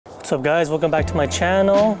What's up guys, welcome back to my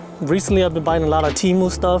channel. Recently I've been buying a lot of Temu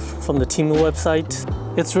stuff from the Temu website.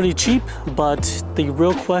 It's really cheap, but the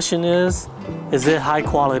real question is it high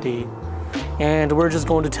quality? And we're just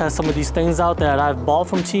going to test some of these things out that I've bought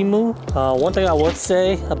from Temu. One thing I would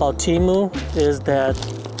say about Temu is that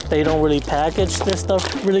they don't really package their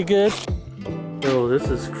stuff really good. Yo, this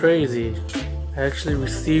is crazy. I actually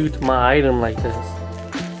received my item like this.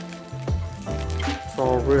 It's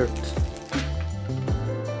all ripped.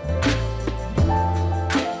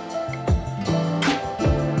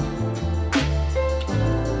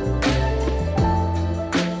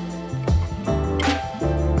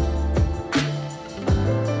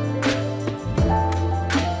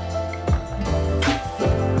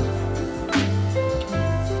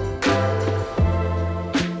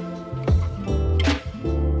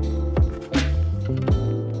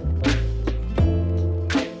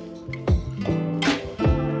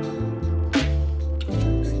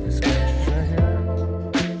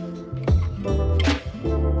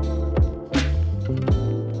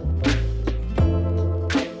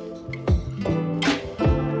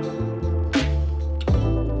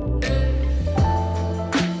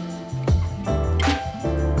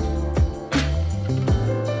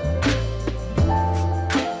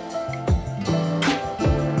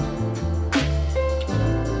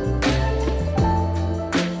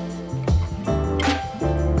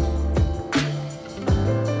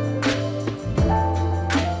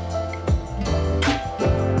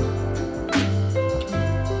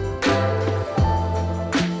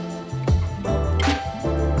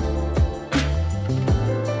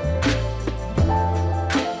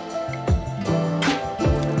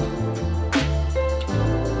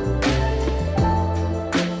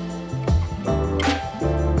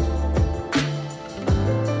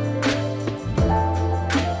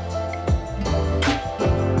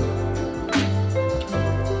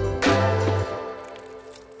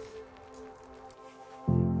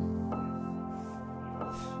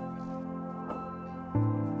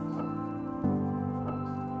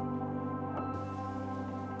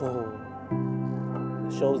 Boom.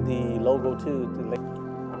 It shows the logo too.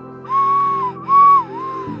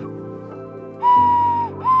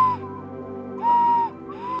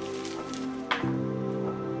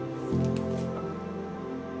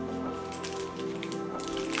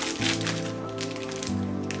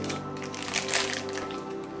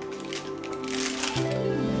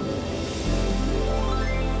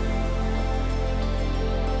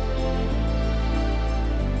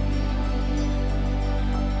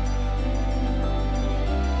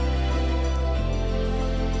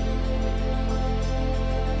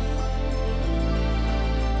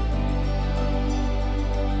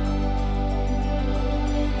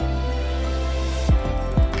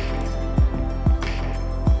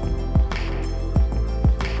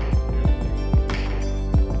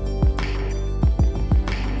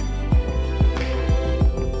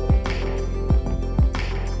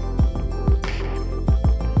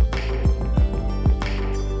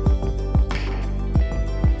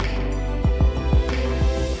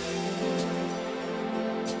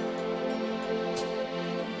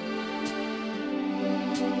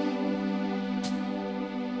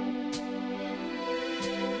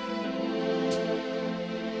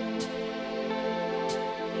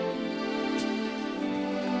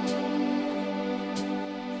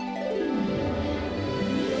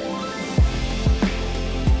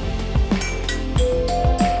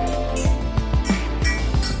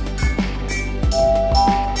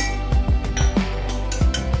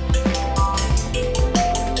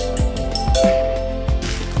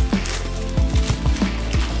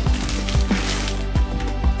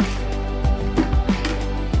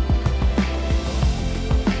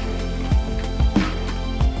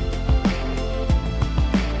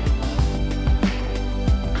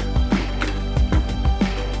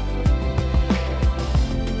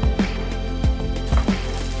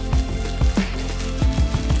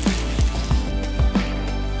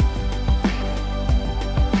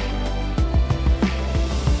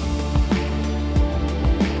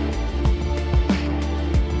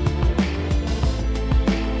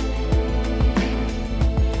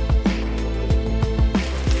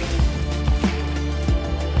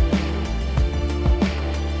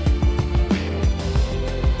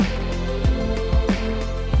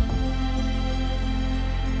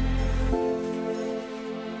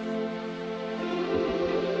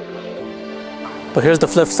 But here's the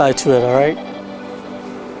flip side to it, all right?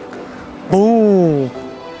 Boom!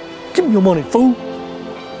 Give me your money, fool!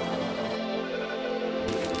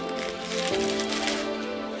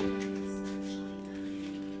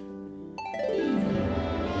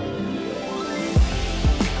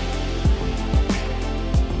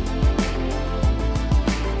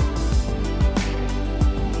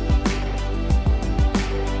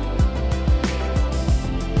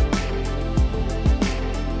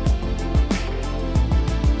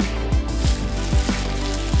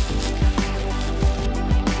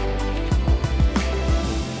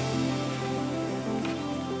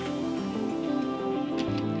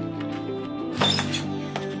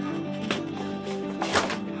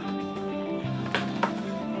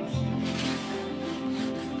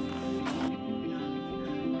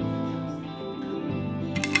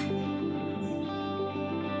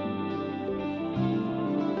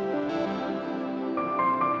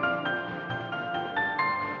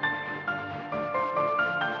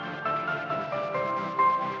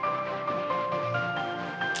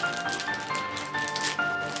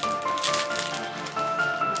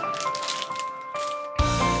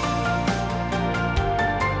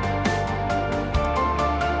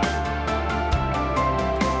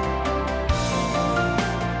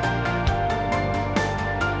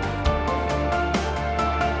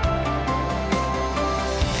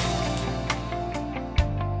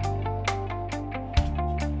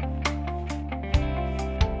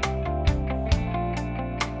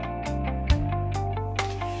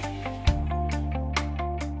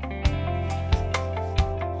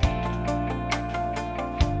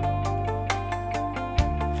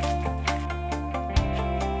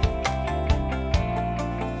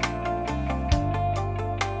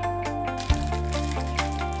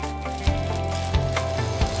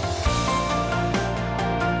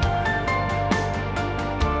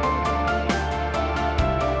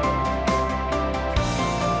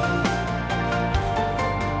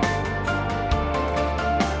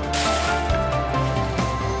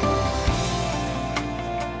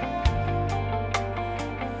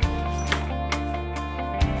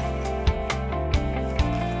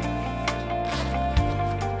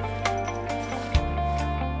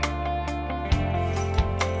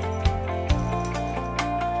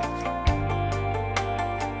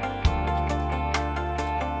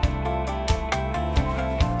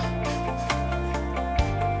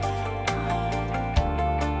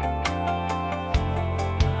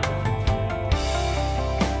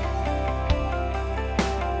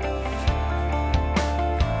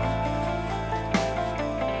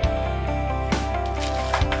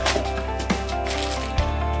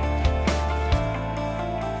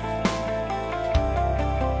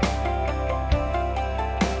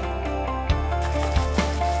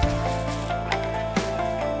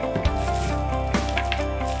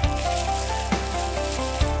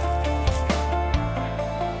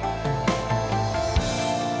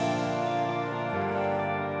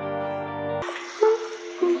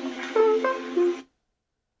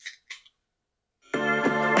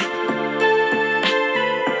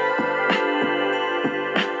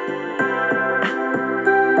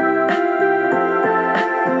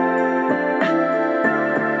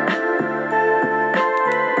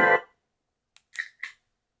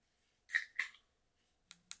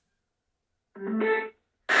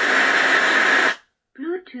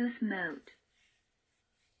 mode.